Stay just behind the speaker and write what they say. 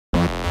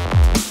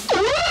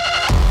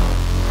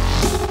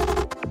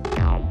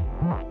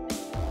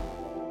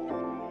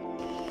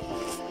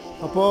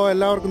അപ്പോൾ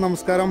എല്ലാവർക്കും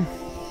നമസ്കാരം.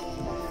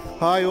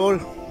 Hi all.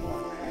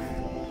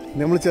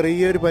 നമ്മൾ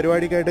ചെറിയൊരു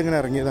പരിപാടിക്കായിട്ട് ഇങ്ങനെ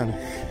ഇറങ്ങിയതാണ്.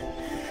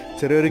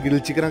 ചെറിയൊരു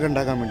ഗ്രിൽ ചിക്കനൊക്കെ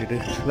ഉണ്ടാക്കാൻ വേണ്ടിയിട്ട്.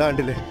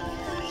 ഇതാണ്ടില്ലേ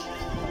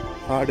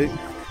ആട്.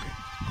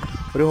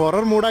 ഒരു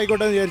ഹൊറർ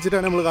മൂഡായിക്കോട്ടെ എന്ന്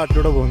വിചാരിച്ചിട്ടാണ് നമ്മൾ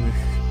കാട്ടിലൂടെ പോകുന്നത്.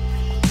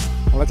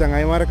 നമ്മളെ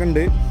ചങ്ങായിമാരൊക്കെ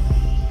ഉണ്ട്.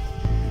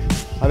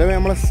 അതേപോലെ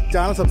നമ്മളെ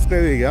ചാനൽ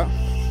സബ്സ്ക്രൈബ് ചെയ്യുക.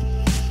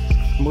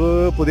 നമുക്ക്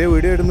പുതിയ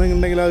വീഡിയോ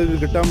ഇടുന്നുണ്ടെങ്കിൽ അത്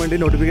കിട്ടാൻ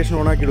വേണ്ടി നോട്ടിഫിക്കേഷൻ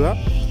ഓണാക്കിയിടുക.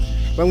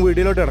 അപ്പോൾ നമുക്ക്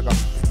വീഡിയോയിലോട്ട് കിടക്കാം.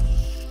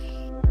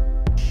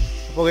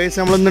 അപ്പോൾ ഗൈസ്,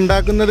 നമ്മളിന്ന്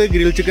ഉണ്ടാക്കുന്നത്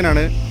ഗ്രിൽ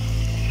ചിക്കനാണ്.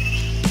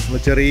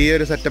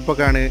 ചെറിയൊരു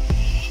സെറ്റപ്പൊക്കെയാണ്.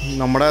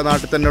 നമ്മുടെ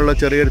നാട്ടിൽ തന്നെയുള്ള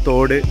ചെറിയൊരു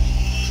തോട്,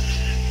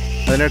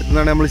 അതിനടുത്ത്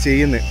നിന്നാണ് നമ്മൾ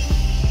ചെയ്യുന്നത്.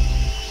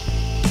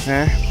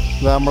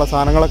 നമ്മളെ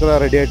സാധനങ്ങളൊക്കെ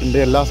റെഡി ആയിട്ടുണ്ട്.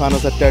 എല്ലാ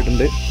സാധനവും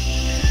സെറ്റായിട്ടുണ്ട്.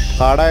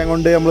 കാടായം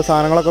കൊണ്ട് നമ്മൾ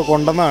സാധനങ്ങളൊക്കെ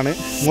കൊണ്ടുവന്നാണ്,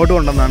 ഇങ്ങോട്ട്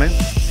കൊണ്ടുവന്നാണ്.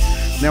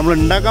 നമ്മൾ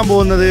ഉണ്ടാക്കാൻ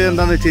പോകുന്നത്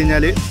എന്താണെന്ന് വെച്ച്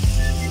കഴിഞ്ഞാൽ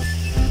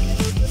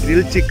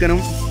ഗ്രിൽ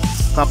ചിക്കനും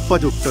കപ്പ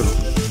ചുട്ടതും.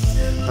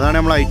 അതാണ്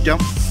നമ്മളെ ഐറ്റം.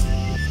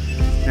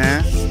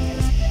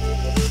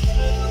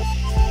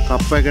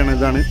 കപ്പയൊക്കെയാണ്.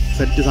 ഇതാണ്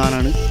സെറ്റ്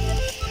സാധനമാണ്.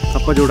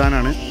 കപ്പ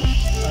ചൂടാനാണ്.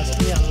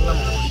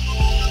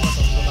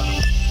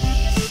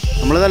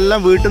 നമ്മളിതെല്ലാം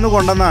വീട്ടിൽ നിന്ന്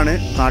കൊണ്ടുവന്നാണ്.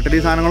 നാട്ടിൽ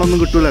ഈ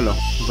സാധനങ്ങളൊന്നും കിട്ടില്ലല്ലോ.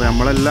 അപ്പോൾ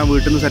നമ്മളെല്ലാം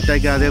വീട്ടിൽ നിന്ന്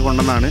സെറ്റാക്കി ആദ്യം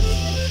കൊണ്ടുവന്നാണ്.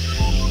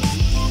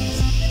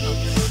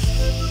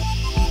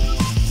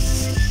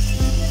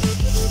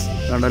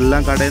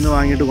 അതുകൊണ്ടെല്ലാം കടയിൽ നിന്ന്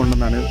വാങ്ങിയിട്ട്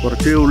കൊണ്ടുവന്നാണ്.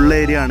 കുറച്ച് ഉള്ള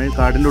ഏരിയ ആണ്,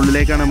 കാടിൻ്റെ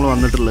ഉള്ളിലേക്കാണ് നമ്മൾ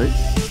വന്നിട്ടുള്ളത്.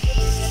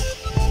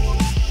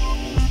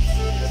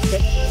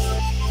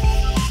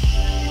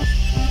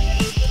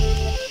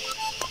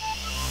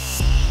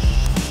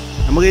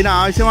 നമുക്ക് ഇതിന്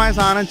ആവശ്യമായ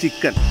സാധനം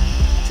ചിക്കൻ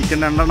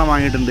 2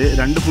 വാങ്ങിയിട്ടുണ്ട്.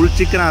 2 ഫുൾ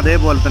ചിക്കൻ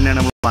അതേപോലെ തന്നെയാണ്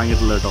നമ്മൾ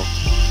വാങ്ങിയിട്ടുള്ളത് കേട്ടോ.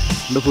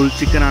 2 ഫുൾ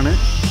ചിക്കനാണ്.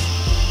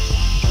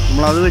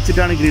 നമ്മളത്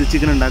വെച്ചിട്ടാണ് ഗ്രിൽ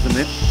ചിക്കൻ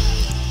ഉണ്ടാക്കുന്നത്.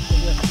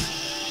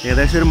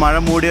 ഏകദേശം ഒരു മഴ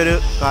മൂടിയൊരു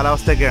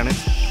കാലാവസ്ഥയൊക്കെയാണ്.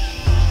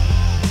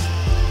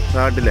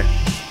 കാട്ടില്ലേ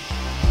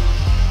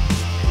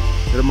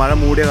ഒരു മഴ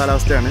മൂടിയ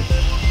കാലാവസ്ഥയാണ്.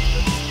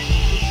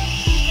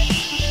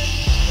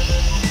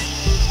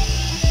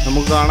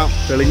 നമുക്ക് കാണാം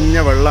തെളിഞ്ഞ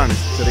വെള്ളമാണ്.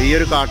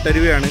 ചെറിയൊരു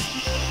കാട്ടരുവിയാണ്.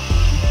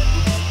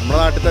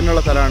 നമ്മുടെ നാട്ടിൽ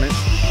തന്നെയുള്ള സ്ഥലമാണ്.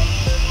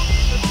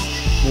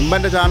 മുമ്പ്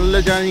എൻ്റെ ചാനലിൽ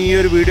ഞാൻ ഈ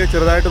ഒരു വീഡിയോ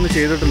ചെറുതായിട്ടൊന്ന്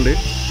ചെയ്തിട്ടുണ്ട്.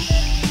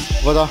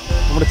 അപ്പോൾ അതാ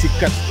നമ്മുടെ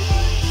ചിക്കൻ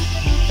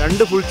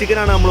 2 ഫുൾ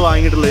ചിക്കനാണ് നമ്മൾ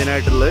വാങ്ങിയിട്ടുള്ളത്.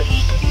 ഇതിനായിട്ടുള്ളത്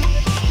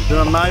ഇത്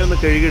നന്നായി ഒന്ന്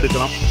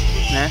കഴുകിയെടുക്കണം.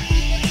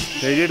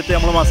 കഴുകിയെടുത്ത്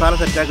നമ്മൾ മസാല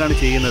സെറ്റാക്കാണ്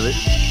ചെയ്യുന്നത്.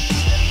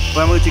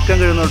 അപ്പോൾ നമുക്ക് ചിക്കൻ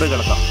കഴുകുന്നോട്ട്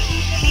കിടക്കാം.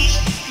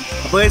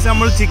 അപ്പോൾ ഏകദേശം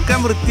നമ്മൾ ചിക്കൻ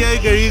വൃത്തിയായി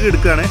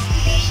കഴുകിയെടുക്കുകയാണ്.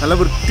 നല്ല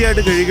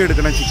വൃത്തിയായിട്ട്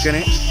കഴുകിയെടുക്കണം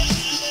ചിക്കന്.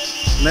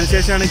 അതിന്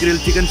ശേഷമാണ് ഗ്രിൽ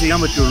ചിക്കൻ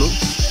ചെയ്യാൻ പറ്റുള്ളൂ.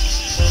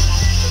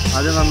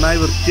 അത് നന്നായി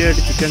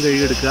വൃത്തിയായിട്ട് ചിക്കൻ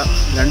കഴുകിയെടുക്കുക.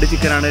 2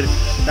 ചിക്കനാണ്.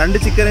 2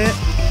 ചിക്കന്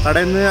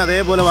കടയിൽ നിന്ന്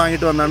അതേപോലെ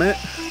വാങ്ങിയിട്ട് വന്നാണ്.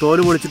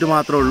 തോല് പൊളിച്ചിട്ട്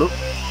മാത്രമേ ഉള്ളൂ.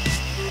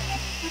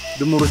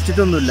 ഇത്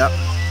മുറിച്ചിട്ടൊന്നുമില്ല.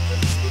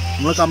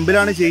 നമ്മൾ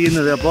കമ്പിലാണ്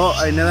ചെയ്യുന്നത്. അപ്പോൾ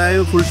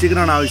അതിൻ്റേതായ ഫുൾ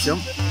ചിക്കനാണ് ആവശ്യം.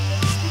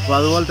 അപ്പോൾ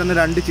അതുപോലെ തന്നെ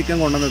 2 ചിക്കൻ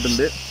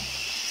കൊണ്ടുവന്നിട്ടുണ്ട്.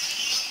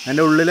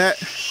 അതിൻ്റെ ഉള്ളിലെ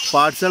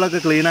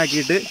പാർട്സുകളൊക്കെ ക്ലീൻ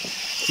ആക്കിയിട്ട്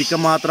ചിക്കൻ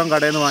മാത്രം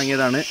കടയിൽ നിന്ന്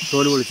വാങ്ങിയതാണ്,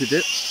 തോല്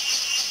പൊളിച്ചിട്ട്.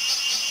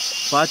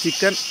 അപ്പോൾ ആ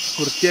ചിക്കൻ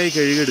വൃത്തിയായി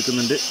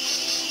കഴുകിയെടുക്കുന്നുണ്ട്.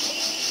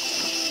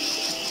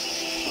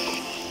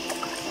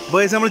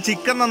 അപ്പോൾ നമ്മൾ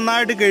ചിക്കൻ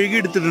നന്നായിട്ട് കഴുകി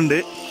എടുത്തിട്ടുണ്ട്.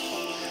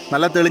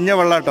 നല്ല തെളിഞ്ഞ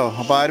വെള്ളം കേട്ടോ.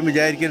 അപ്പോൾ ആരും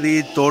വിചാരിക്കരുത് ഈ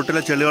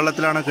തോട്ടിലെ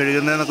ചെളിവെള്ളത്തിലാണ്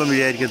കഴുകുന്നതെന്നൊക്കെ ഒന്ന്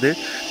വിചാരിക്കരുത്.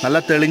 നല്ല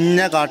തെളിഞ്ഞ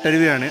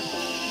കാട്ടരുവിയാണ്.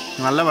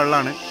 നല്ല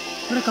വെള്ളമാണ്.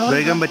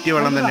 ഉപയോഗിക്കാൻ പറ്റിയ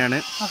വെള്ളം തന്നെയാണ്.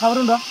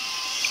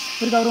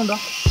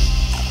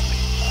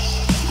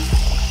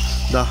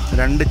 ഇതാ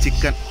 2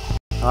 ചിക്കൻ.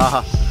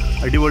 ആഹാ,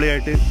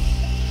 അടിപൊളിയായിട്ട്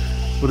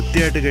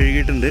വൃത്തിയായിട്ട്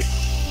കഴുകിയിട്ടുണ്ട്.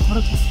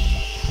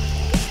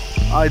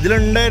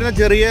 ഇതിലുണ്ടായിരുന്ന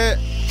ചെറിയ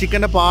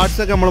ചിക്കൻ്റെ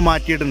പാർട്സൊക്കെ നമ്മൾ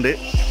മാറ്റിയിട്ടുണ്ട്.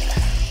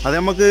 അത്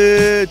നമുക്ക്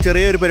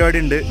ചെറിയൊരു പരിപാടി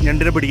ഉണ്ട്,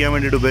 ഞണ്ടിനെ പിടിക്കാൻ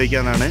വേണ്ടിയിട്ട്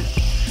ഉപയോഗിക്കാനാണ്.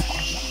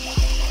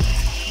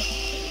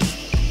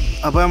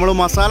 അപ്പോൾ നമ്മൾ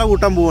മസാല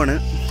കൂട്ടാൻ പോവാണ്.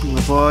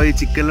 അപ്പോൾ ഈ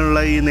ചിക്കനിലുള്ള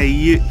ഈ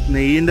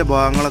നെയ്യിൻ്റെ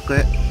ഭാഗങ്ങളൊക്കെ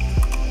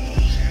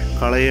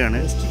കളയുകയാണ്.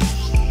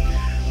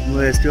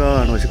 വേസ്റ്റ്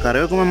ഭാഗമാണ്. പക്ഷെ കറി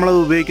വെക്കുമ്പോൾ നമ്മളത്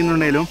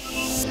ഉപയോഗിക്കുന്നുണ്ടെങ്കിലും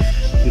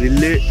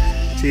ഗ്രില്ല്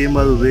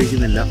ചെയ്യുമ്പോൾ അത്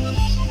ഉപയോഗിക്കുന്നില്ല.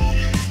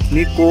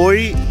 ഇനി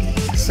കോഴി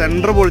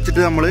സെൻറ്റർ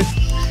പൊളിച്ചിട്ട് നമ്മൾ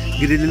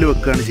ഗ്രില്ലിൽ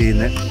വെക്കുകയാണ്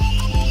ചെയ്യുന്നത്.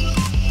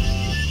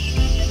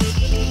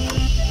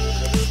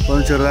 അപ്പോൾ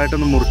അത്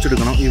ചെറുതായിട്ടൊന്ന്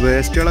മുറിച്ചെടുക്കണം. ഈ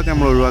വേസ്റ്റുകളൊക്കെ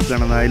നമ്മൾ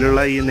ഒഴിവാക്കുകയാണ്.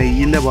 അതിലുള്ള ഈ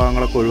നെയ്യിൻ്റെ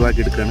ഭാഗങ്ങളൊക്കെ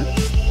ഒഴിവാക്കി എടുക്കുകയാണ്.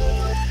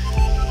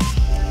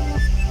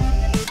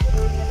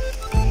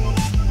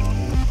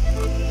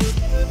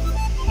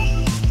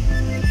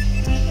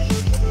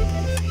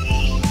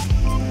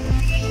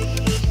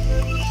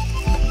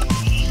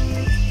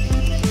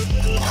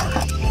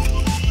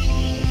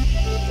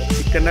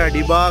 ചിക്കൻ്റെ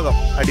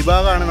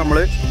അടിഭാഗമാണ് നമ്മൾ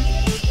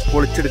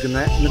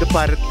പൊളിച്ചെടുക്കുന്നത്. എന്നിട്ട്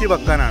പരത്തി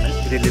വെക്കാനാണ്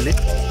ഗ്രില്ലിൽ.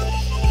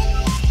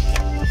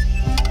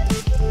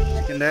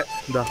 ചിക്കൻ്റെ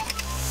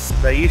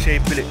ഈ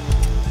ഷേപ്പിൽ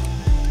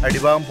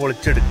അടിഭാഗം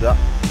പൊളിച്ചെടുക്കുക.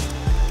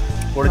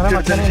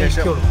 പൊളിച്ചെടുത്തതിന്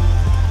ശേഷം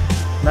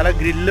നല്ല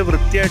ഗ്രില്ല്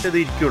വൃത്തിയായിട്ട് ഇത്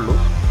ഇരിക്കുള്ളൂ.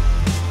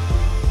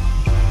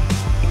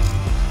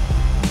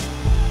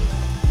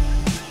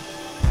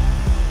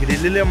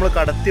 ഗ്രില്ലിൽ നമ്മൾ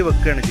കടത്തി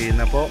വെക്കുകയാണ്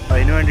ചെയ്യുന്നത്. അപ്പോൾ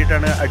അതിന്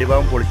വേണ്ടിയിട്ടാണ്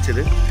അടിഭാഗം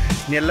പൊളിച്ചത്.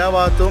 ഇനി എല്ലാ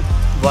ഭാഗത്തും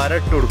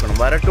വരട്ട് കൊടുക്കണം.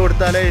 വരട്ട്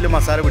കൊടുത്താലേ ഇതിൽ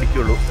മസാല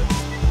പിടിക്കുള്ളൂ.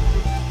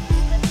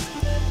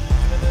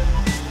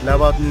 എല്ലാ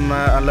ഭാഗത്തും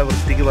നല്ല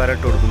വൃത്തിക്ക്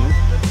വരട്ട് കൊടുക്കുന്നു.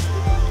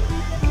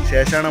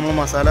 ശേഷമാണ് നമ്മൾ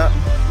മസാല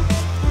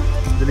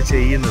ഇതിൽ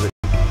ചെയ്യുന്നത്.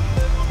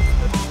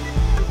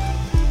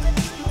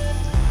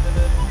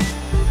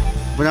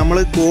 അപ്പോൾ നമ്മൾ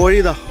കോഴി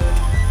ഇതാ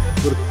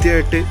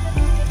വൃത്തിയായിട്ട്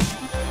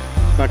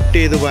കട്ട്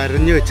ചെയ്ത്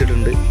വരഞ്ഞ്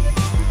വെച്ചിട്ടുണ്ട്.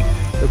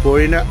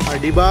 കോഴീൻ്റെ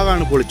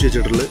അടിഭാഗമാണ് പൊളിച്ച്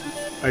വെച്ചിട്ടുള്ളത്.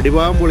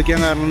 അടിഭാഗം പൊളിക്കാൻ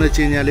കാരണം എന്ന്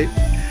വെച്ച് കഴിഞ്ഞാൽ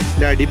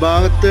ഇതിൻ്റെ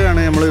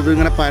അടിഭാഗത്താണ് നമ്മൾ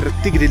ഇതിങ്ങനെ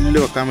പരത്തി ഗ്രില്ലിൽ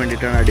വെക്കാൻ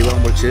വേണ്ടിയിട്ടാണ്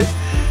അടിഭാഗം പൊളിച്ച്.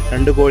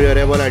 2 കോഴി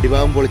ഒരേപോലെ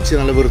അടിഭാഗം പൊളിച്ച്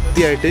നല്ല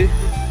വൃത്തിയായിട്ട്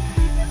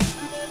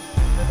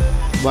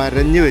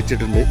വരഞ്ഞ്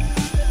വെച്ചിട്ടുണ്ട്.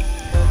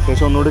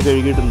 ശേഷം ഒന്നുകൂടി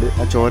കഴുകിയിട്ടുണ്ട്.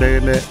 ആ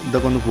ചോരേൻ്റെ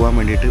ഇതൊക്കെ ഒന്ന് പോകാൻ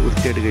വേണ്ടിയിട്ട്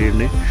വൃത്തിയായിട്ട്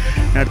കഴുകിയിട്ടുണ്ട്.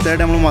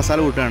 അടുത്തായിട്ട് നമ്മൾ മസാല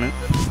കൂട്ടാണ്.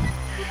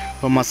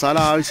 അപ്പോൾ മസാല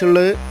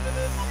ആവശ്യമുള്ളത്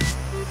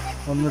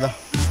ഒന്നിതാ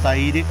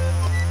തൈര്,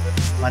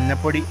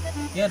 മഞ്ഞപ്പൊടി,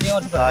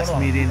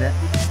 കാശ്മീരിൻ്റെ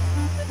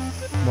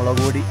മുളക്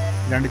പൊടി,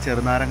 2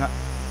 ചെറുനാരങ്ങ,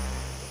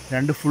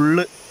 2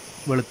 ഫുള്ള്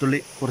വെളുത്തുള്ളി,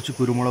 കുറച്ച്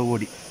കുരുമുളക്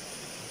പൊടി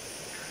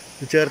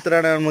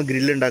ചേർത്തിട്ടാണ് നമ്മൾ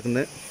ഗ്രില്ല്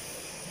ഉണ്ടാക്കുന്നത്.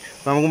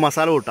 അപ്പോൾ നമുക്ക്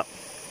മസാല കൂട്ടാം.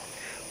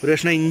 ഒരു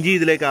കഷ്ണം ഇഞ്ചി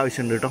ഇതിലേക്ക്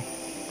ആവശ്യമുണ്ട് കേട്ടോ.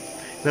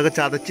 ഇതൊക്കെ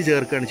ചതച്ച്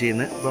ചേർക്കുകയാണ്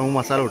ചെയ്യുന്നത്. അപ്പോൾ നമുക്ക്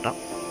മസാല കൂട്ടാം.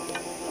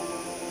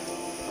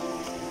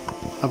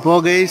 അപ്പോൾ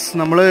ഗൈസ്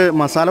നമ്മൾ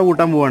മസാല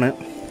കൂട്ടാൻ പോവാണ്.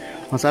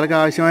 മസാലയ്ക്ക്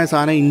ആവശ്യമായ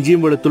സാധനം ഇഞ്ചിയും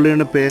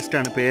വെളുത്തുള്ളിയുടെ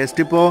പേസ്റ്റാണ്.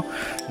 പേസ്റ്റ് ഇപ്പോൾ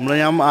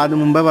ഞാൻ ആദ്യം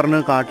മുമ്പേ പറഞ്ഞ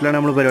കാട്ടിലാണ്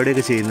നമ്മൾ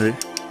പരിപാടിയൊക്കെ ചെയ്യുന്നത്.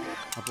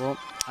 അപ്പോൾ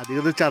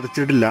അധികം ഇത്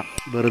ചതച്ചിട്ടില്ല,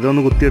 വെറുതെ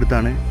ഒന്ന്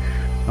കുത്തിയെടുത്താണ്.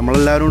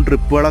 നമ്മളെല്ലാവരും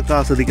ട്രിപ്പുകളൊക്കെ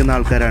ആസ്വദിക്കുന്ന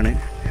ആൾക്കാരാണ്.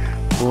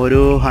 അപ്പോൾ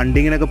ഒരു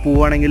ഹണ്ടിങ്ങിനൊക്കെ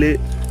പോവുകയാണെങ്കിൽ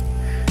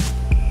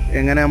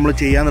എങ്ങനെ നമ്മൾ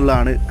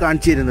ചെയ്യാന്നുള്ളതാണ്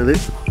കാണിച്ചു തരുന്നത്.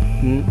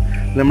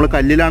 നമ്മൾ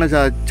കല്ലിലാണ്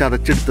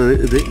ചതച്ചെടുത്തത്.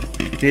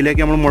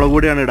 ഇതിലേക്ക് നമ്മൾ മുളക്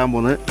പൊടിയാണ് ഇടാൻ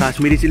പോകുന്നത്.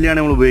 കാശ്മീരി ചില്ലിയാണ്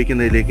നമ്മൾ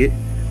ഉപയോഗിക്കുന്നത് ഇതിലേക്ക്.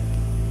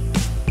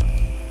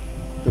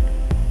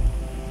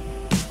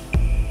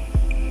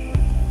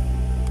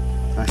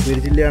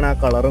 കാശ്മീരി ചില്ലിയാണ് ആ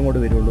കളറും കൂടി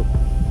വരുള്ളൂ.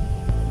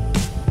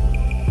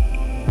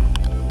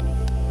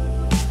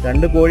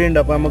 2 കോഴിയുണ്ട്.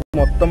 അപ്പോൾ നമുക്ക്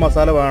മൊത്തം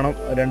മസാല വേണം,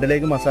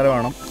 2ലേക്ക് മസാല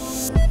വേണം.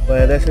 അപ്പോൾ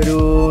ഏകദേശം ഒരു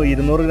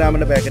 200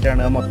 ഗ്രാമിൻ്റെ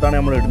പാക്കറ്റാണ്. അത് മൊത്തമാണ്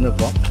നമ്മൾ ഇടുന്നത്.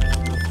 ഇപ്പോൾ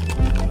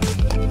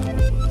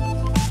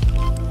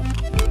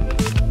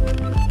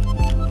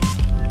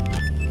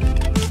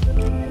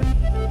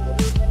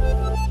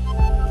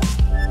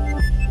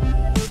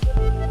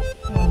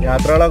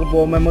യാത്രകളൊക്കെ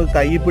പോകുമ്പോൾ നമുക്ക്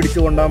കൈ പിടിച്ച്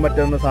കൊണ്ടുപോകാൻ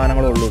പറ്റുന്ന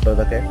സാധനങ്ങളേ ഉള്ളൂ കേട്ടോ.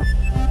 ഇതൊക്കെ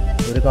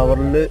ഒരു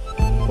കവറിൽ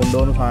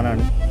കൊണ്ടുപോകുന്ന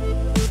സാധനമാണ്.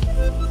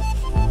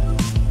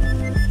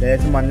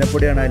 ലേശം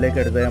മഞ്ഞപ്പൊടിയാണ് അതിലേക്ക്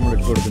എടുത്ത് നമ്മൾ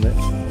ഇട്ട് കൊടുക്കുന്നത്.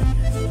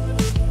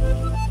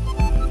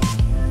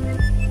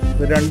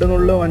 2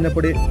 നുള്ളു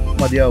മഞ്ഞപ്പൊടി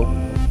മതിയാവും.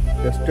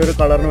 ജസ്റ്റ് ഒരു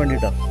കളറിന്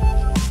വേണ്ടിയിട്ടാണ്.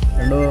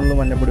 2 നുള്ളു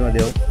മഞ്ഞപ്പൊടി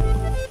മതിയാവും.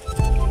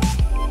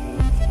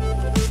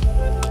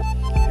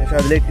 ശേഷം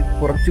അതിലേക്ക്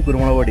കുറച്ച്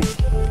കുരുമുളക് പൊടി.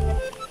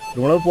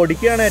 കുരുമുളക്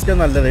പൊടിക്കുകയാണ് ഏറ്റവും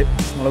നല്ലത്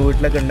നമ്മളെ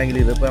വീട്ടിലൊക്കെ ഉണ്ടെങ്കിൽ.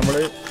 ഇതിപ്പോൾ നമ്മൾ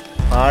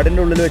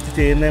ആടിൻ്റെ ഉള്ളിൽ വെച്ച്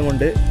ചെയ്യുന്നത്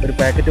കൊണ്ട് ഒരു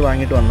പാക്കറ്റ്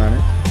വാങ്ങിയിട്ട് വന്നതാണ്.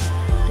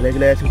 അതിലേക്ക്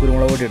ലേശം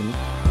കുരുമുളക് പൊടി ഇടുന്നു.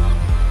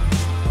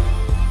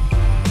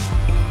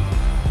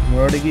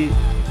 കുരുമുളക്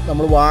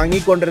നമ്മൾ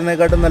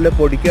വാങ്ങിക്കൊണ്ടിരുന്നതിനെക്കാട്ടും നല്ല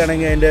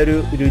പൊടിക്കുകയാണെങ്കിൽ അതിൻ്റെ ഒരു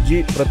രുചി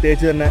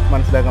പ്രത്യേകിച്ച് തന്നെ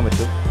മനസ്സിലാക്കാൻ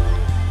പറ്റും.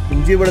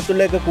 ഇഞ്ചി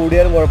വെളുത്തുള്ളിയൊക്കെ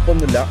കൂടിയാലും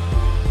കുഴപ്പമൊന്നുമില്ല,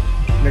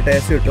 പിന്നെ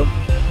ടേസ്റ്റ് കിട്ടും.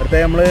 അടുത്ത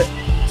നമ്മൾ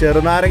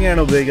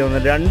ചെറുനാരങ്ങയാണ്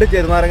ഉപയോഗിക്കുന്നത്. 2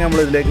 ചെറുനാരങ്ങ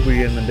നമ്മൾ ഇതിലേക്ക്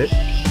പിഴിയുന്നുണ്ട്.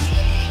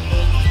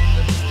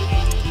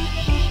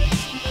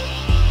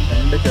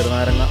 2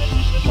 ചെറുനാരങ്ങ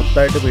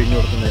മൊത്തമായിട്ട് പിഴിഞ്ഞു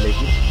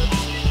കൊടുക്കുന്നതിലേക്ക്.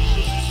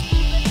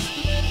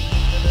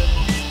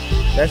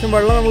 ലേശം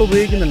വെള്ളം നമ്മൾ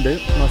ഉപയോഗിക്കുന്നുണ്ട്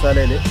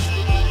മസാലയിൽ.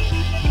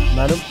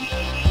 എന്നാലും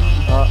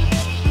ആ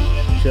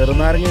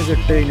ചെറുനാരങ്ങയൊക്കെ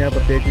ഇട്ട് കഴിഞ്ഞാൽ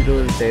പ്രത്യേകിച്ച്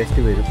ഒരു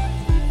ടേസ്റ്റ് വരും.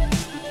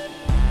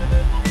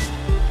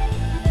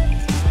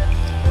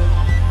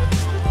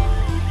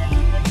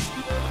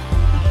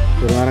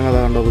 ചെറുനാരങ്ങ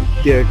അതാ കണ്ടോ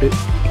വൃത്തിയായിട്ട്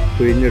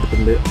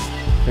പിഴിഞ്ഞെടുത്തിട്ടുണ്ട്.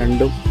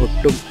 2ഉം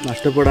ഒട്ടും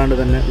നഷ്ടപ്പെടാണ്ട്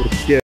തന്നെ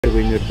വൃത്തിയായിട്ട്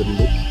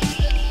പിഴിഞ്ഞെടുത്തിട്ടുണ്ട്.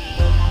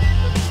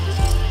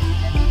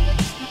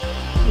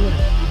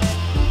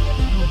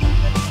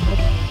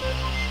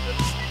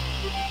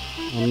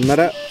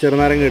 ഒന്നര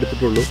ചെറുനാരങ്ങ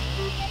എടുത്തിട്ടുള്ളൂ.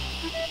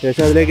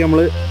 ശേഷം അതിലേക്ക്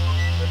നമ്മൾ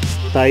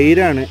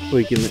തൈരാണ്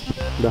ഒഴിക്കുന്നത്.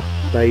 ഇതാ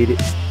തൈര്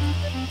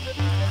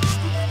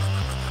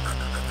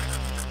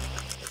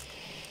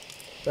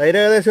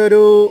ഏകദേശം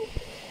ഒരു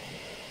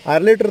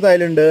 1/2 ലിറ്റർ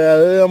തൈരുണ്ട്.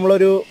 അത്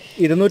നമ്മളൊരു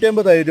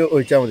 250 തൈര്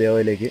ഒഴിച്ചാൽ മതിയാവും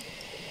അതിലേക്ക്.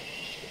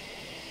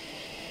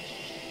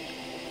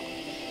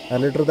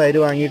 1/2 ലിറ്റർ തൈര്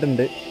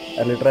വാങ്ങിയിട്ടുണ്ട്.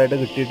 1/2 ലിറ്ററായിട്ട്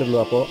കിട്ടിയിട്ടുള്ളൂ.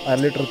 അപ്പോൾ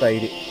 1/2 ലിറ്റർ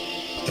തൈര്.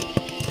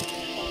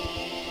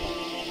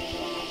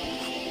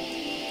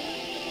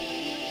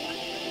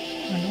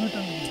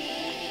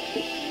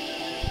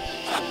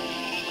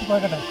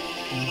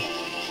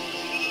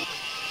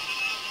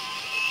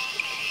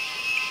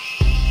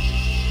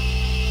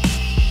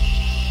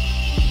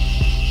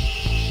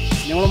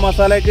 നമ്മൾ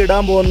മസാലയൊക്കെ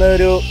ഇടാൻ പോകുന്ന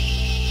ഒരു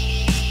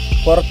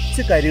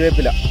കുറച്ച്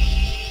കരിവേപ്പില.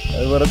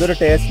 വെറുതെ ഒരു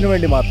ടേസ്റ്റിന്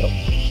വേണ്ടി മാത്രം.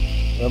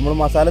 നമ്മൾ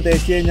മസാല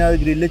തേച്ച് കഴിഞ്ഞാൽ അത്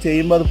ഗ്രില്ല്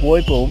ചെയ്യുമ്പോൾ അത്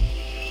പോയി പോകും.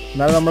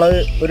 എന്നാലും നമ്മൾ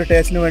ഒരു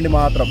ടേസ്റ്റിന് വേണ്ടി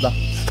മാത്രം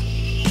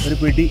ഒരു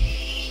പിടി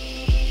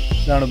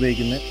ഇതാണ്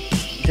ഉപയോഗിക്കുന്നത്.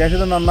 ശേഷം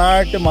ഇത്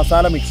നന്നായിട്ട്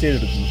മസാല മിക്സ്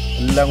ചെയ്തെടുക്കുന്നു,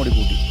 എല്ലാം കൂടി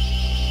കൂട്ടി.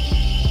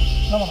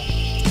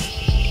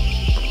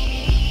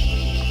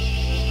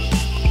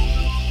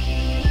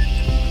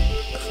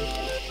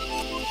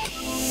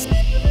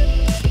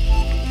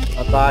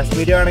 ആ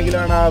കാശ്മീരി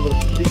ആണെങ്കിലാണ് ആ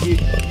വൃത്തിക്ക്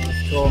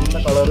ചുവന്ന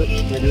കളറ്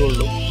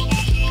വരുള്ളൂ.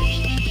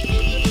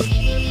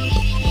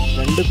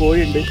 2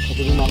 കോഴിയുണ്ട്.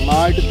 അപ്പോൾ ഇത്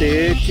നന്നായിട്ട്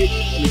തേച്ച്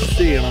മിക്സ്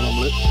ചെയ്യണം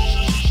നമ്മൾ.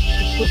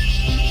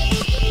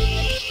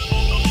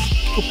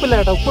 ഉപ്പില്ല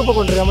കേട്ടോ, ഉപ്പ് ഇപ്പോൾ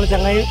കൊണ്ടുവരും. നമ്മൾ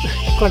ചങ്ങായി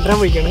കൊണ്ടുവരാൻ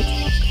പോയിക്കാണ്.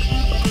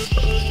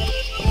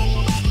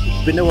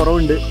 ഉപ്പിൻ്റെ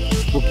കുറവുണ്ട്.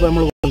 ഉപ്പ്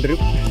നമ്മൾ കൊണ്ടുവരും.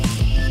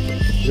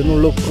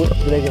 ഇതിനുള്ള ഉപ്പ്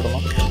ഇതിലേക്ക്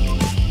ഇടണം.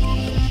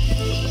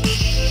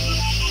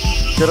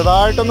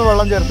 ചെറുതായിട്ടൊന്ന്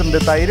വെള്ളം ചേർത്തിട്ടുണ്ട്.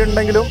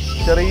 തൈരുണ്ടെങ്കിലും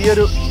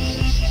ചെറിയൊരു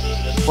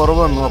കുറവ്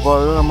വന്നു. അപ്പോൾ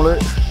അത് നമ്മൾ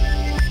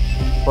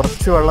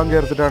കുറച്ച് വെള്ളം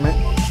ചേർത്തിട്ടാണ്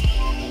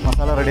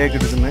മസാല റെഡിയാക്കി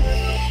എടുക്കുന്നത്.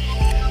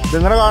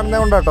 ഇതിങ്ങനെ കാണുന്നത്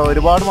കൊണ്ട് കേട്ടോ,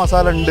 ഒരുപാട്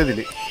മസാല ഉണ്ട് ഇതിൽ.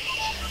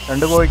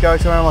 2 കോഴിക്ക്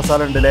ആവശ്യമായ മസാല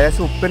ഉണ്ട്.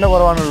 ലേശം ഉപ്പിൻ്റെ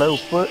കുറവാണുള്ളത്.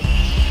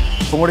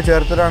 ഉപ്പും കൂടി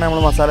ചേർത്തിട്ടാണ്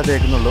നമ്മൾ മസാല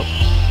തേക്കുന്നുള്ളൂ.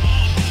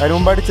 അതിന്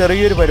മുമ്പായിട്ട്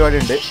ചെറിയൊരു പരിപാടി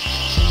ഉണ്ട്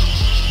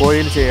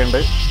കോഴിയിൽ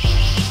ചെയ്യേണ്ടത്.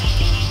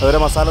 അതുവരെ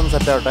മസാല ഒന്ന്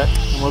സെറ്റാവട്ടെ,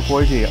 നമ്മൾ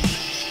കോഴി ചെയ്യാം.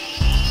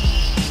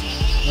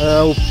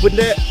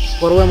 ഉപ്പിൻ്റെ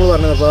കുറവ് നമ്മൾ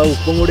പറഞ്ഞത്, അപ്പോൾ ആ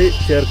ഉപ്പും കൂടി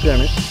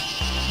ചേർക്കുകയാണ്.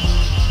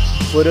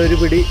 ഒരു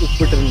പിടി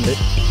ഉപ്പിട്ടിട്ടുണ്ട്.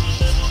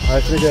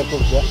 ആവശ്യത്തിന് ചേർത്ത്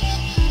കൊടുക്കുക.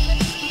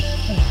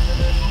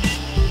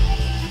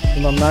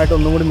 നന്നായിട്ട്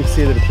ഒന്നും കൂടി മിക്സ്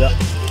ചെയ്തെടുക്കുക.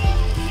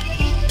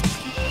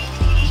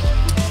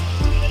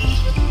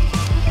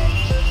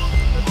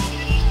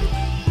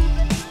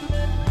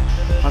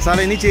 മസാല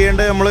ഇനി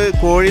ചെയ്യേണ്ടത്, നമ്മൾ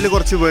കോഴിയിൽ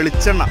കുറച്ച്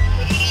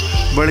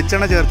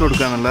വെളിച്ചെണ്ണ ചേർത്ത്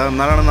കൊടുക്കുക എന്നുള്ളത്.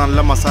 എന്നാലാണ് നല്ല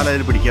മസാല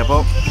അതിൽ പിടിക്കുക.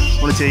 അപ്പോൾ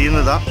നമ്മൾ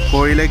ചെയ്യുന്നതാ,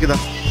 കോഴിയിലേക്ക്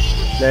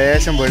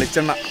ലേശം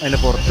വെളിച്ചെണ്ണ അതിൻ്റെ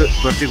പുറത്ത്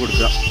പുരട്ടി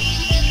കൊടുക്കുക.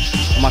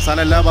 മസാല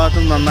എല്ലാ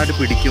ഭാഗത്തും നന്നായിട്ട്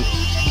പിടിക്കും.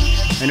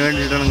 അതിന്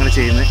വേണ്ടിയിട്ടാണ് ഇങ്ങനെ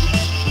ചെയ്യുന്നത്.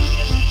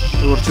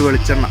 കുറച്ച്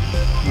വെളിച്ചെണ്ണ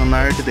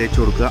നന്നായിട്ട് തേച്ച്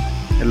കൊടുക്കുക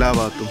എല്ലാ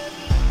ഭാഗത്തും.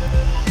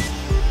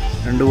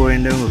 2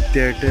 കോഴിൻ്റെ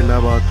വൃത്തിയായിട്ട് എല്ലാ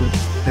ഭാഗത്തും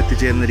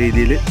എത്തിച്ചേരുന്ന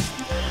രീതിയിൽ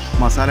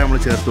മസാല നമ്മൾ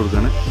ചേർത്ത്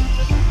കൊടുക്കുകയാണ്.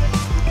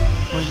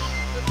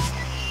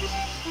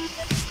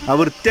 ആ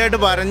വൃത്തിയായിട്ട്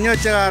വരഞ്ഞു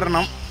വെച്ച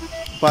കാരണം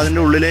അപ്പോൾ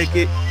അതിൻ്റെ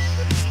ഉള്ളിലേക്ക്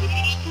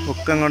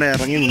ഒക്കെ അങ്ങോട്ട്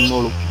ഇറങ്ങി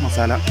നിന്നോളും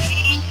മസാല.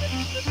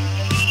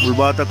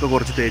 ഉൾഭാഗത്തൊക്കെ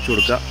കുറച്ച് തേച്ച്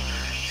കൊടുക്കുക.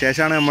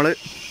 ശേഷമാണ് നമ്മൾ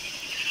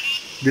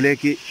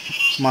ഇതിലേക്ക്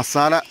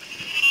മസാല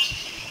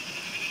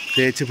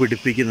തേച്ച്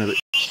പിടിപ്പിക്കുന്നത്.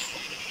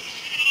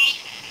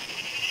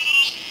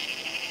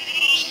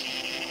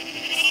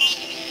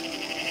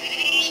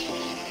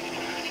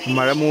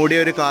 മഴ മൂടിയ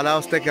ഒരു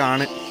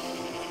കാലാവസ്ഥയൊക്കെയാണ്,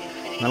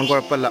 എന്നാലും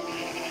കുഴപ്പമില്ല.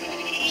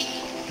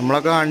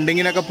 നമ്മളൊക്കെ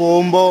ഹണ്ടിങ്ങിനൊക്കെ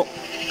പോകുമ്പോൾ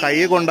കൈ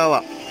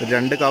കൊണ്ടുപോവാം.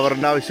 2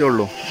 കവറിൻ്റെ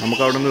ആവശ്യമുള്ളൂ.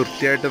 നമുക്ക് അവിടെ നിന്ന്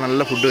വൃത്തിയായിട്ട്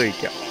നല്ല ഫുഡ്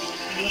കഴിക്കാം.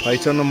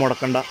 പൈസ ഒന്നും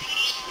മുടക്കണ്ട,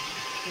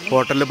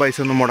 ഹോട്ടലിൽ പൈസ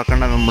ഒന്നും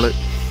മുടക്കണ്ട. നമ്മൾ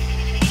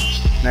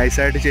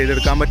നൈസായിട്ട്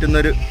ചെയ്തെടുക്കാൻ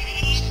പറ്റുന്നൊരു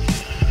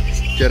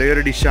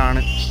ചെറിയൊരു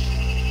ഡിഷാണ്.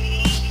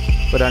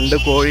 ഇപ്പോൾ 2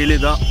 കോഴിയിൽ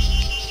ഇതാ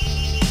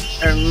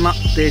എണ്ണ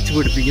തേച്ച്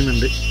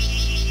പിടിപ്പിക്കുന്നുണ്ട്.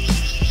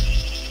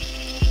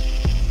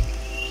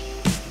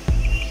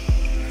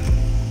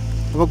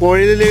 അപ്പോൾ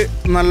കോഴിയിൽ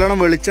നല്ലോണം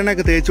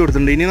വെളിച്ചെണ്ണയൊക്കെ തേച്ച്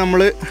കൊടുത്തിട്ടുണ്ട്. ഇനി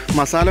നമ്മൾ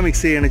മസാല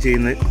മിക്സ് ചെയ്യാണ്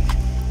ചെയ്യുന്നത്.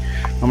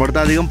 നമ്മുടെ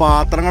അടുത്ത് അധികം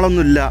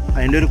പാത്രങ്ങളൊന്നുമില്ല.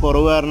 അതിൻ്റെ ഒരു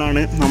കുറവ്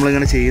കാരണമാണ്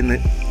നമ്മളിങ്ങനെ ചെയ്യുന്നത്.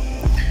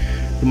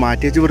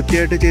 മാറ്റി വെച്ച്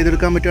വൃത്തിയായിട്ട്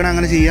ചെയ്തെടുക്കാൻ പറ്റുകയാണെങ്കിൽ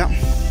അങ്ങനെ ചെയ്യാം,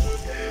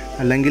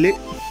 അല്ലെങ്കിൽ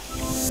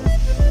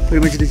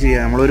ഒരുമിച്ചിട്ട്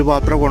ചെയ്യാം. നമ്മളൊരു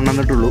പാത്രം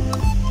കൊണ്ടുവന്നിട്ടുള്ളൂ.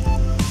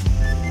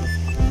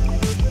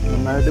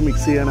 നന്നായിട്ട്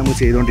മിക്സ് ചെയ്യാണ് നമ്മൾ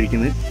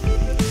ചെയ്തുകൊണ്ടിരിക്കുന്നത്.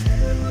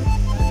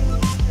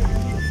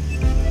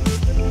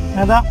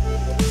 ഏതാ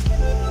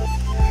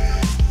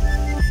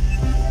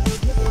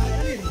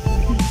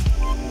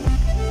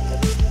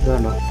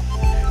ഇതുണ്ടോ,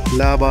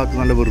 എല്ലാ ഭാഗത്തും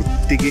നല്ല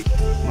വൃത്തിക്ക്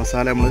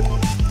മസാല നമ്മൾ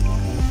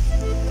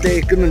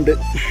തേക്കുന്നുണ്ട്.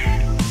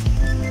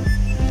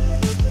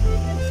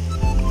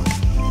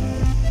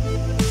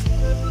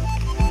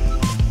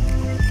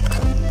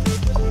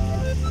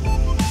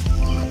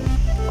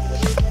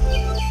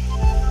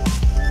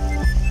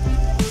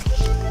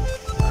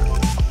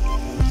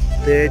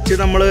 തേച്ച്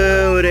നമ്മൾ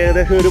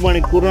ഏകദേശം 1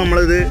 മണിക്കൂർ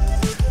നമ്മളിത്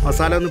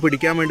മസാല ഒന്ന്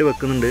പിടിക്കാൻ വേണ്ടി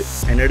വെക്കുന്നുണ്ട്.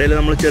 അതിനിടയിൽ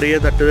നമ്മൾ ചെറിയ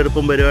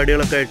തട്ടുതെടുപ്പും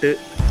പരിപാടികളൊക്കെ ആയിട്ട്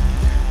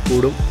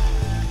കൂടും.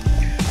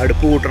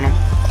 അടുപ്പ് കൂട്ടണം,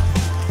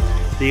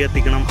 തീ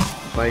കത്തിക്കണം.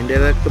 അപ്പോൾ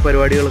അതിൻ്റേതൊക്കെ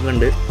പരിപാടികളൊക്കെ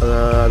ഉണ്ട്.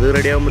 അത്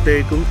റെഡി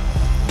ആകുമ്പോഴത്തേക്കും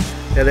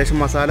ഏകദേശം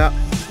മസാല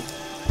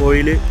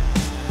കോഴിയിൽ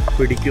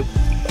പിടിക്കും.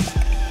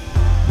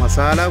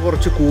 മസാല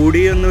കുറച്ച്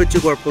കൂടിയെന്ന് വെച്ച്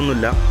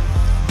കുഴപ്പമൊന്നുമില്ല.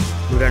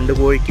 2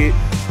 കോഴിക്ക്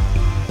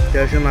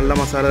അത്യാവശ്യം നല്ല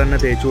മസാല തന്നെ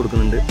തേച്ച്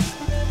കൊടുക്കുന്നുണ്ട്.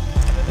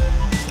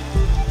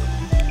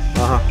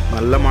 ആഹാ,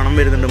 നല്ല മണം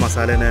വരുന്നുണ്ട്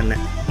മസാലേൻ്റെ തന്നെ.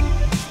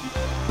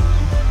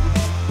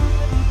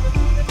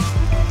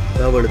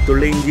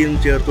 വെളുത്തുള്ളി ഇഞ്ചിയും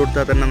ചേർത്ത്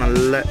കൊടുത്താൽ തന്നെ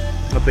നല്ല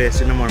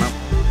പേസ്റ്റിൻ്റെ മണം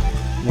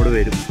ഇങ്ങോട്ട്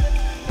വരും.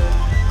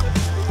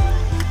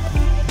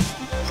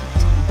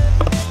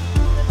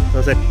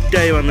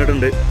 സെറ്റായി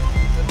വന്നിട്ടുണ്ട്.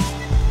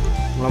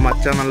 നമ്മളെ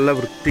മച്ച നല്ല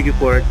വൃത്തിക്ക്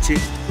കുഴച്ച്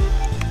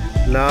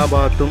എല്ലാ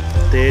ഭാഗത്തും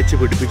തേച്ച്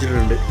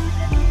പിടിപ്പിച്ചിട്ടുണ്ട്.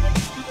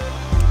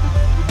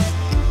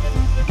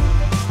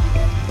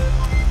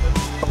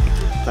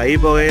 കൈ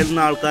പുകയുന്ന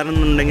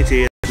ആൾക്കാരെന്നുണ്ടെങ്കിൽ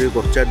ചെയ്യരുത്.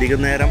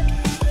 കുറച്ചധികം നേരം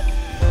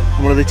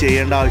നമ്മളിത്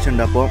ചെയ്യേണ്ട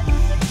ആവശ്യമുണ്ട്. അപ്പോൾ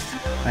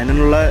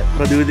അതിനുള്ള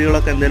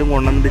പ്രതിവിധികളൊക്കെ എന്തെങ്കിലും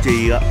കൊണ്ടുവന്നിട്ട്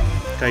ചെയ്യുക.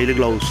 കയ്യിൽ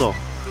ഗ്ലൗസോ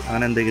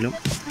അങ്ങനെ എന്തെങ്കിലും.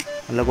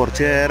 അല്ല,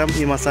 കുറച്ച് നേരം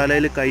ഈ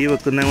മസാലയിൽ കൈ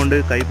വെക്കുന്നത് കൊണ്ട്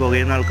കൈ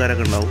പുകയുന്ന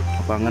ആൾക്കാരൊക്കെ ഉണ്ടാവും.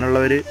 അപ്പോൾ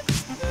അങ്ങനെയുള്ളവർ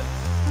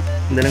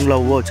എന്തെങ്കിലും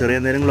ഗ്ലൗവോ ചെറിയ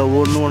എന്തെങ്കിലും ഗ്ലൗവോ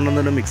ഒന്നും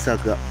കൊണ്ടുവന്നിട്ട് മിക്സ്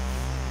ആക്കുക.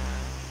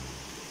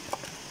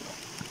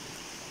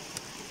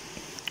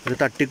 ഒരു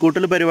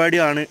തട്ടിക്കൂട്ടൽ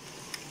പരിപാടിയാണ്.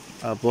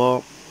 അപ്പോൾ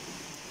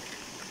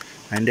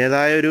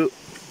അതിൻ്റേതായൊരു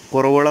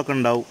കുറവുകളൊക്കെ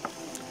ഉണ്ടാവും.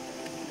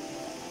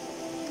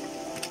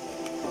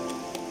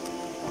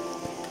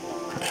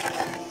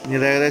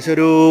 ഇത് ഏകദേശം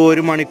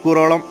 1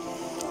 മണിക്കൂറോളം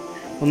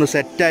ഒന്ന്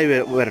സെറ്റായി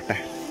വരട്ടെ.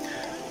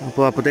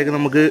 അപ്പോൾ അപ്പോഴത്തേക്ക്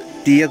നമുക്ക്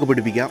തീയൊക്കെ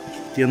പിടിപ്പിക്കാം.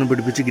 തീ ഒന്ന്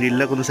പിടിപ്പിച്ച്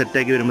ഗ്രില്ലൊക്കെ ഒന്ന്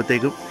സെറ്റാക്കി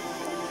വരുമ്പോഴത്തേക്കും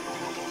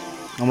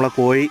നമ്മളെ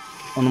കോഴി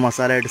ഒന്ന്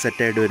മസാലയായിട്ട്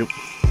സെറ്റായിട്ട് വരും.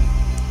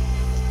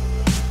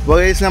 അപ്പോൾ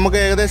ഗൈസ് നമുക്ക്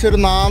ഏകദേശം ഒരു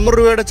 400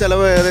 രൂപയുടെ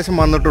ചിലവ് ഏകദേശം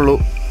വന്നിട്ടുള്ളൂ.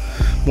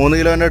 3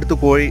 കിലോൻ്റെ അടുത്ത്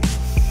കോഴി.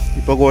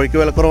 ഇപ്പോൾ കോഴിക്ക്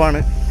വിലക്കുറവാണ്.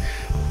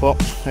 അപ്പോൾ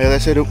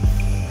ഏകദേശം ഒരു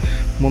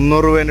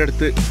 300 രൂപേൻ്റെ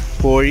അടുത്ത്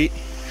കോഴി,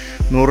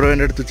 100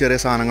 രൂപേൻ്റെ അടുത്ത് ചെറിയ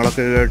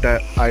സാധനങ്ങളൊക്കെ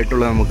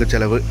ആയിട്ടുള്ള നമുക്ക്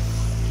ചിലവ്.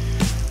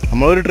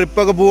 നമ്മളൊരു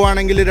ട്രിപ്പൊക്കെ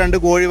പോവുകയാണെങ്കിൽ 2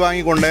 കോഴി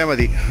വാങ്ങി കൊണ്ടുപോയാൽ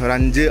മതി. ഒരു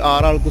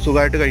 5-6 ആൾക്ക്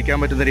സുഖമായിട്ട് കഴിക്കാൻ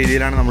പറ്റുന്ന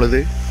രീതിയിലാണ് നമ്മളിത്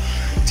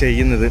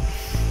ചെയ്യുന്നത്.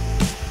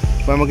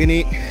 അപ്പോൾ നമുക്കിനി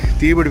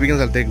തീ പിടിപ്പിക്കുന്ന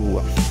സ്ഥലത്തേക്ക്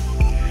പോവാം.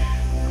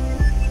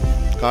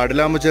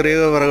 കാട്ടിലാകുമ്പോൾ ചെറിയ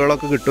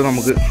വിറകുകളൊക്കെ കിട്ടും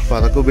നമുക്ക്. അപ്പോൾ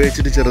അതൊക്കെ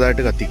ഉപയോഗിച്ചിട്ട്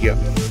ചെറുതായിട്ട് കത്തിക്കുക.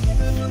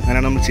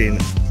 അങ്ങനെയാണ് നമ്മൾ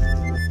ചെയ്യുന്നത്.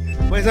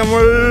 അപ്പോൾ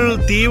നമ്മൾ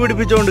തീ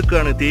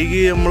പിടിപ്പിച്ചുകൊണ്ടിരിക്കുകയാണ്.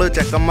 തീക്ക് നമ്മൾ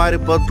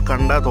ചെക്കന്മാരിപ്പോൾ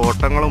കണ്ട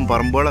തോട്ടങ്ങളും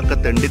പറമ്പുകളൊക്കെ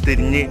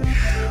തെണ്ടിത്തിരിഞ്ഞ്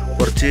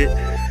കുറച്ച്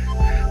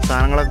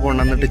സാധനങ്ങളൊക്കെ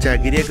കൊണ്ടുവന്നിട്ട്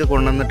ചകിരിയൊക്കെ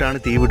കൊണ്ടുവന്നിട്ടാണ്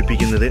തീ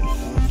പിടിപ്പിക്കുന്നത്.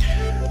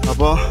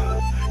 അപ്പോൾ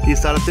ഈ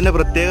സ്ഥലത്തിൻ്റെ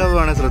പ്രത്യേകത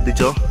വേണേൽ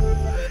ശ്രദ്ധിച്ചോ.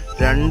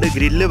 2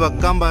 ഗ്രില്ല്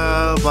വെക്കാൻ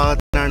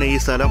പാകത്തിനാണ് ഈ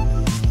സ്ഥലം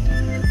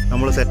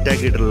നമ്മൾ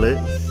സെറ്റാക്കിയിട്ടുള്ളത്.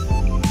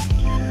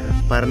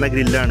 പരന്ന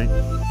ഗ്രില്ലാണ്.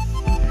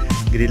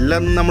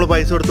 ഗ്രില്ലൊന്നും നമ്മൾ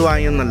പൈസ കൊടുത്ത്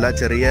വാങ്ങിയൊന്നുമല്ല,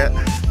 ചെറിയ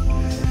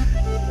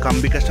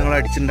കമ്പി കഷ്ണങ്ങൾ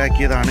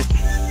അടിച്ചുണ്ടാക്കിയതാണ്.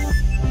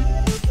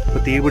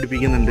 ഇപ്പോൾ തീ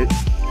പിടിപ്പിക്കുന്നുണ്ട്.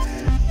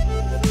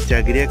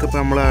 ചകിരിയൊക്കെ ഇപ്പോൾ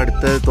നമ്മൾ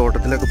അടുത്ത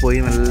തോട്ടത്തിലൊക്കെ പോയി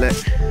നല്ല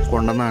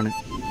കൊണ്ടുവന്നാണ്.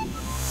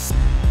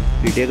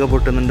 ഇടിയൊക്കെ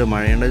പൊട്ടുന്നുണ്ട്,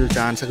 മഴയുടെ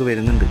ചാൻസൊക്കെ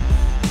വരുന്നുണ്ട്.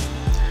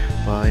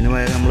 അപ്പോൾ അതിന്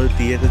വേഗം നമ്മൾ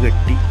തീയൊക്കെ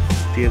കെട്ടി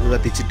തീയൊക്കെ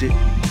കത്തിച്ചിട്ട്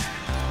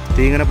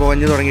തീ ഇങ്ങനെ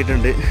പുകഞ്ഞ്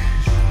തുടങ്ങിയിട്ടുണ്ട്.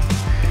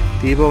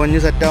 തീ പുകഞ്ഞ്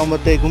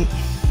സെറ്റാകുമ്പോഴത്തേക്കും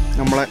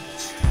നമ്മളെ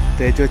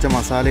തേച്ച് വെച്ച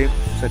മസാലയും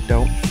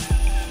സെറ്റാവും.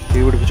 തീ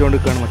പിടിപ്പിച്ചുകൊണ്ട്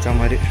നിൽക്കുകയാണ്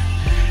മച്ചാന്മാർ.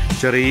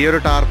 ചെറിയൊരു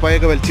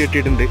ടാർപ്പായൊക്കെ വലിച്ചു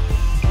കെട്ടിയിട്ടുണ്ട്.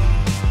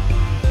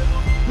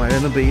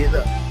 മഴയൊന്നും പെയ്ത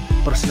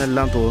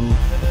പ്രശ്നമെല്ലാം തോന്നുന്നു.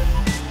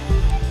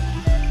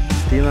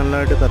 തീ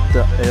നല്ലതായിട്ട്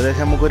കത്തുക.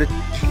 ഏകദേശം നമുക്കൊരു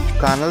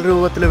കനൽ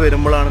രൂപത്തിൽ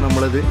വരുമ്പോഴാണ്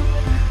നമ്മളിത്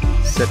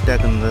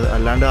സെറ്റാക്കുന്നത്.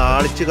 അല്ലാണ്ട്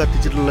ആളിച്ച്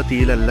കത്തിച്ചിട്ടുള്ള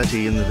തീയിലല്ല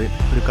ചെയ്യുന്നത്.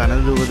 ഒരു കനൽ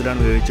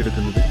രൂപത്തിലാണ്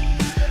വേവിച്ചെടുക്കുന്നത്.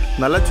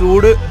 നല്ല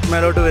ചൂട്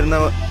മേലോട്ട് വരുന്ന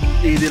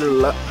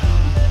രീതിയിലുള്ള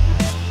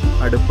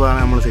അടുപ്പാണ്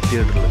നമ്മൾ സെറ്റ്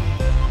ചെയ്തിട്ടുള്ളത്.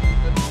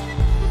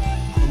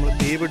 നമ്മൾ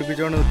തീ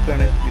പിടിപ്പിച്ചുകൊണ്ട്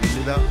നിൽക്കുകയാണ്.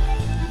 ഗ്രില്ലിത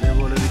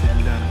ഇതേപോലെ ഒരു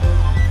ഗ്രില്ലാണ്.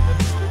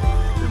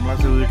 നമ്മളെ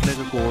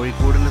വീട്ടിലേക്ക്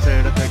കോഴിക്കോടിൻ്റെ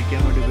സൈഡൊക്കെ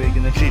അടിക്കാൻ വേണ്ടി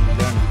ഉപയോഗിക്കുന്ന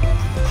ഗ്രില്ലാണ്.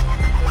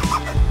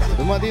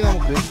 അത് മതി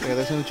നമുക്ക്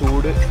ഏകദേശം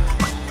ചൂട്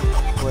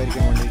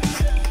പോയിരിക്കാൻ വേണ്ടി.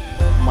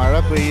 മഴ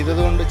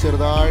പെയ്തത് കൊണ്ട്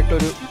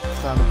ചെറുതായിട്ടൊരു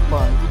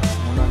തണുപ്പാണ്.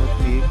 അതുകൊണ്ടാണ്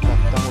തീ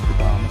കത്താൻ കുറച്ച്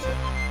താമസം.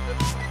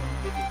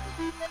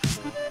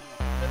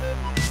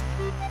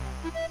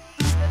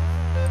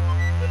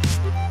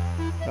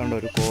 അതുകൊണ്ട്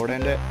ഒരു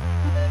കോടേൻ്റെ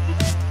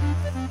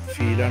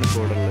ഫീലാണ്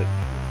കോടുള്ളത്.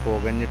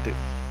 പുകഞ്ഞിട്ട്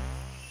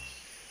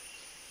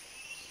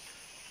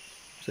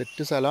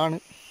സെറ്റ് സ്ഥലമാണ്.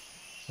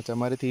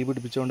 അച്ഛന്മാർ തീ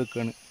പിടിപ്പിച്ചുകൊണ്ട്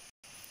നിൽക്കുകയാണ്.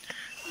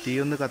 തീ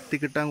ഒന്ന്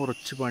കത്തിക്കിട്ടാൻ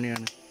കുറച്ച്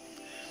പണിയാണ്.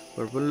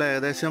 കുഴപ്പമില്ല.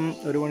 ഏകദേശം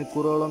 1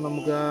 മണിക്കൂറോളം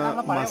നമുക്ക്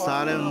ആ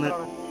മസാല ഒന്ന്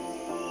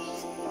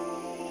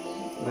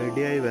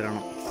റെഡിയായി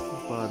വരണം.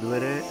 അപ്പോൾ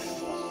അതുവരെ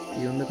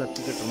തീ ഒന്ന്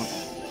കത്തിക്കിട്ടണം.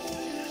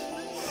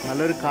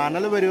 നല്ലൊരു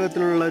കനൽ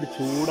പരുവത്തിലുള്ള ഒരു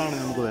ചൂടാണ്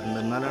നമുക്ക്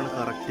വരേണ്ടത്. എന്നാലാണ്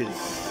കറക്റ്റ്.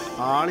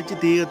 ആളിച്ച്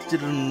തീ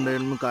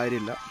കത്തിച്ചിട്ടുണ്ടെന്നും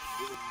കാര്യമില്ല.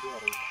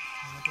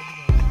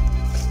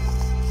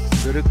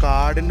 ഇതൊരു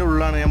കാടിൻ്റെ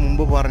ഉള്ളിലാണ്, ഞാൻ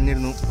മുമ്പ്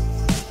പറഞ്ഞിരുന്നു.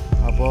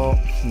 അപ്പോൾ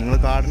നിങ്ങൾ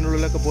കാടിൻ്റെ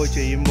ഉള്ളിലൊക്കെ പോയി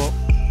ചെയ്യുമ്പോൾ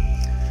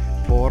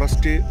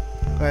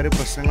ഫോറസ്റ്റുകാർ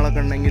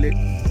പ്രശ്നങ്ങളൊക്കെ ഉണ്ടെങ്കിൽ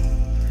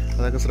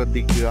അതൊക്കെ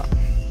ശ്രദ്ധിക്കുക.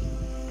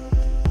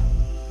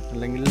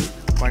 അല്ലെങ്കിൽ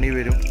പണി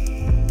വരും.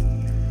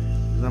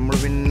 നമ്മൾ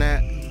പിന്നെ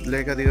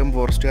ഇതിലേക്കധികം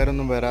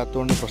ഫോറസ്റ്റുകാരൊന്നും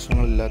വരാത്തതുകൊണ്ട്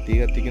പ്രശ്നങ്ങളില്ല. തീ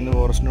കത്തിക്കുന്ന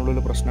ഫോറസ്റ്റിനുള്ളിൽ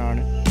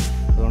പ്രശ്നമാണ്.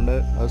 അതുകൊണ്ട്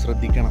അത്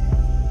ശ്രദ്ധിക്കണം.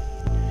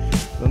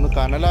 ഇതൊന്ന്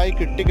കനലായി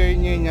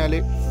കിട്ടിക്കഴിഞ്ഞ് കഴിഞ്ഞാൽ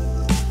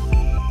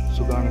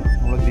സുഖമാണ്.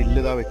 നമ്മൾ ഗ്രില്ല്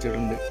ഇതാ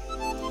വെച്ചിട്ടുണ്ട്.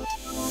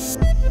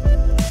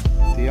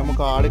 തീ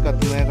നമുക്ക് ആളി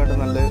കത്തുന്നതിനെക്കാട്ടും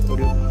നല്ല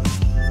ഒരു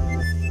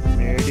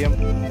മീഡിയം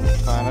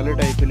കനൽ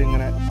ടൈപ്പിൽ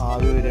ഇങ്ങനെ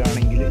ആവി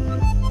വരികയാണെങ്കിൽ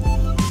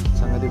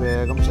സംഗതി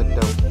വേഗം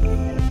സെറ്റാവും.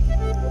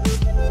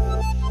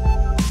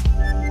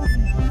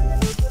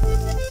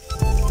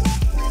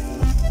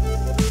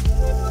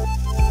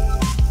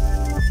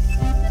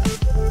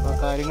 ആ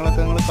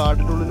കാര്യങ്ങളൊക്കെ നിങ്ങൾ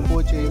കാട്ടിൻ്റെ ഉള്ളിൽ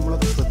പോയി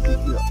ചെയ്യുമ്പോഴൊക്കെ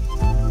ശ്രദ്ധിക്കുക.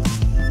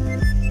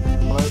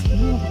 നമ്മൾ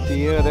തീ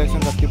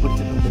ഏകദേശം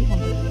കത്തിപ്പിടിച്ചിട്ടുണ്ട്.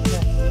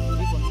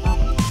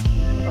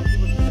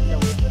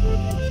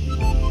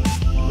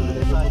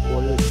 ഇതിലേക്ക്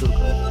കോഴി വെച്ച്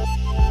കൊടുക്കണം.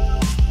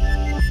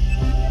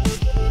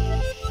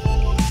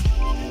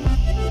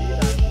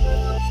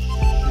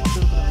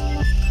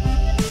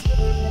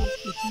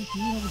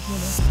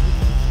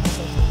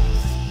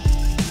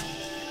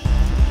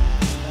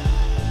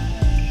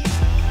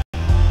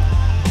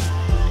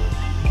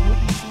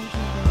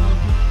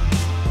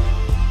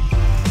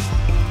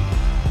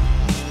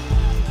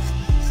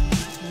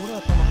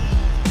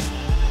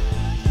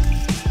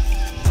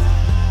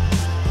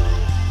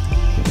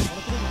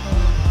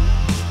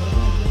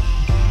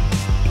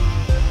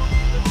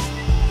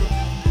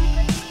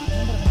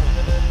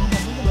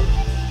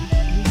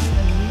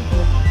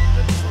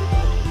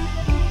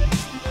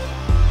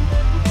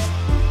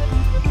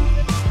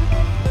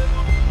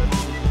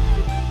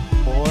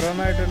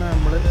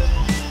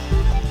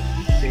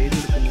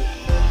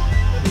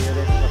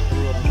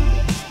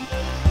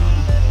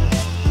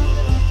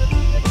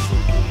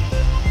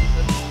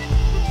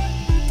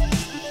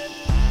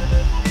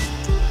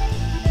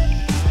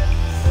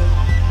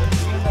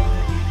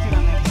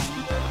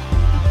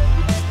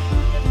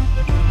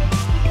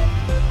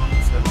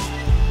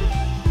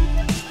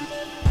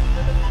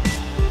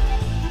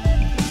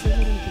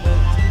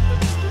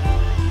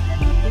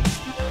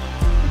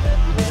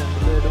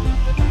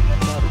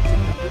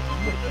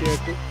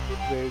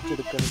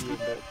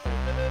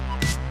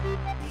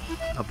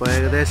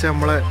 ഏകദേശം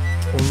നമ്മളെ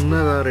ഒന്ന്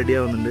റെഡി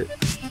ആവുന്നുണ്ട്.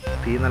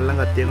 തീ നല്ല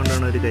കത്തിയെ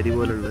കൊണ്ടാണ് ഒരു കരി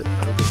പോലെ ഉള്ളത്.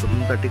 അത്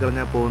ഒന്ന്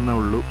തട്ടിക്കളഞ്ഞാൽ പോകുന്നേ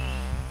ഉള്ളൂ.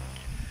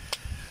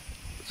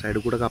 സൈഡിൽ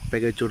കൂടെ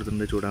കപ്പയൊക്കെ വെച്ച്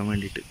കൊടുത്തിട്ടുണ്ട് ചൂടാൻ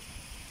വേണ്ടിയിട്ട്.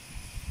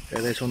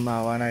 ഏകദേശം ഒന്ന്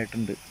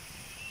ആവാനായിട്ടുണ്ട്.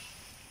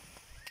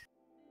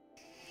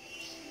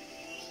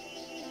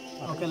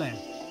 ഓക്കെ അല്ലേ?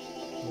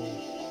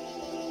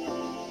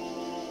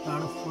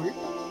 ഇതാണ് ഫുൾ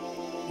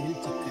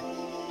ചിക്കൻ.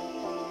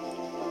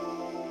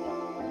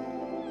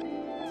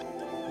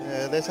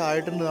 ഏകദേശം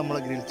ആയിട്ടുണ്ട്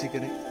നമ്മളെ ഗ്രിൽ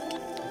ചിക്കന്.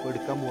 അപ്പോൾ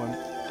എടുക്കാൻ പോവാണ്.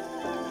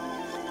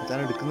 ഞാൻ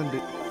എടുക്കുന്നുണ്ട്.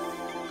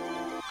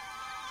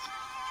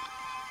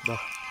 ഇതാ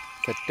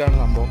സെറ്റാണ്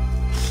സംഭവം.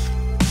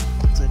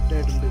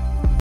 സെറ്റായിട്ടുണ്ട്.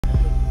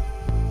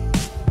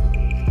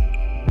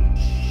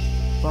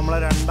 അപ്പോൾ നമ്മളെ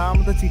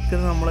രണ്ടാമത്തെ ചിക്കൻ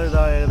നമ്മൾ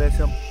ഇതാ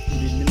ഏകദേശം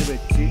ഗ്രില്ലിൽ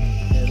വെച്ച്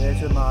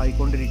ഏകദേശം ഒന്ന്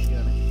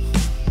ആയിക്കൊണ്ടിരിക്കുകയാണ്.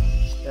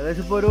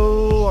 ഏകദേശം ഇപ്പോൾ ഒരു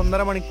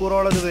 1.5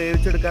 മണിക്കൂറോളം ഇത്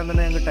വേവിച്ചെടുക്കാൻ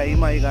തന്നെ ഞങ്ങൾക്ക്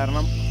ടൈമായി.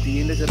 കാരണം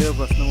തീയിൻ്റെ ചെറിയ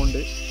പ്രശ്നം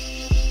കൊണ്ട്.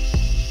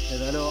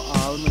 ഏതായാലും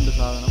ആവുന്നുണ്ട്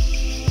സാധനം.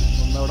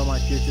 ഒന്നവിടെ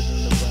മാറ്റി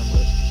വെച്ചിട്ടുണ്ട്. ഇപ്പോൾ നമ്മൾ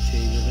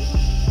ചെയ്തത്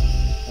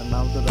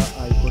രണ്ടാമത്തെ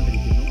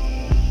ആയിക്കൊണ്ടിരിക്കുന്നു.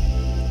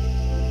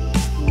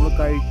 നമ്മൾ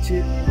കഴിച്ച്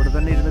ഇവിടെ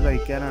തന്നെ ഇരുന്ന്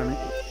കഴിക്കാനാണ്.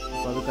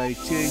 അപ്പോൾ അത്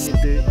കഴിച്ച്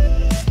കഴിഞ്ഞിട്ട്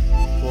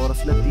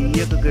ഫോറസ്റ്റിലെ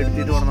തീയൊക്കെ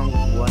കെടുത്തിയിട്ട് വേണം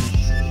നമുക്ക് പോകാൻ.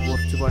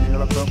 കുറച്ച്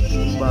പണികളൊക്കെ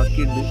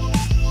ബാക്കിയുണ്ട്.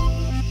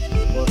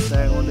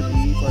 ഫോറസ്റ്റായത് കൊണ്ട്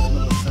തീ പടുന്ന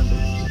പ്രശ്നമുണ്ട്.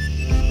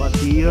 അപ്പോൾ ആ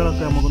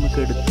തീകളൊക്കെ നമുക്കൊന്ന്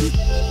കെടുത്തി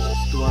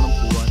വേണം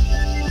പോകാൻ.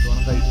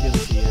 വേണം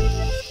കഴിക്കുകയൊക്കെ ചെയ്യാൻ.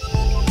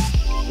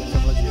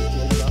 നമ്മളെ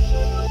ജീവിതത്തിലുള്ള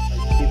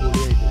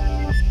അടിപൊളിയായിട്ട്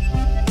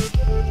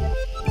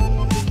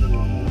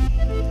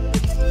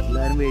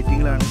എല്ലാവരും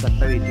വെയിറ്റിങ്ങിലാണ്.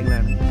 കട്ട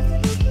വെയിറ്റിങ്ങിലാണ്.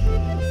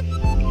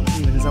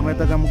 ഈവനിങ്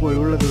സമയത്തൊക്കെ നമുക്ക്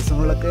ഒഴിവുള്ള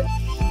ദിവസങ്ങളിലൊക്കെ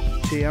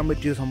ചെയ്യാൻ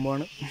പറ്റിയ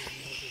സംഭവമാണ്.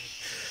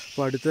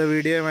 അപ്പോൾ അടുത്ത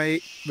വീഡിയോയുമായി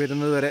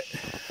വരുന്നത് വരെ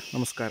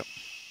നമസ്കാരം.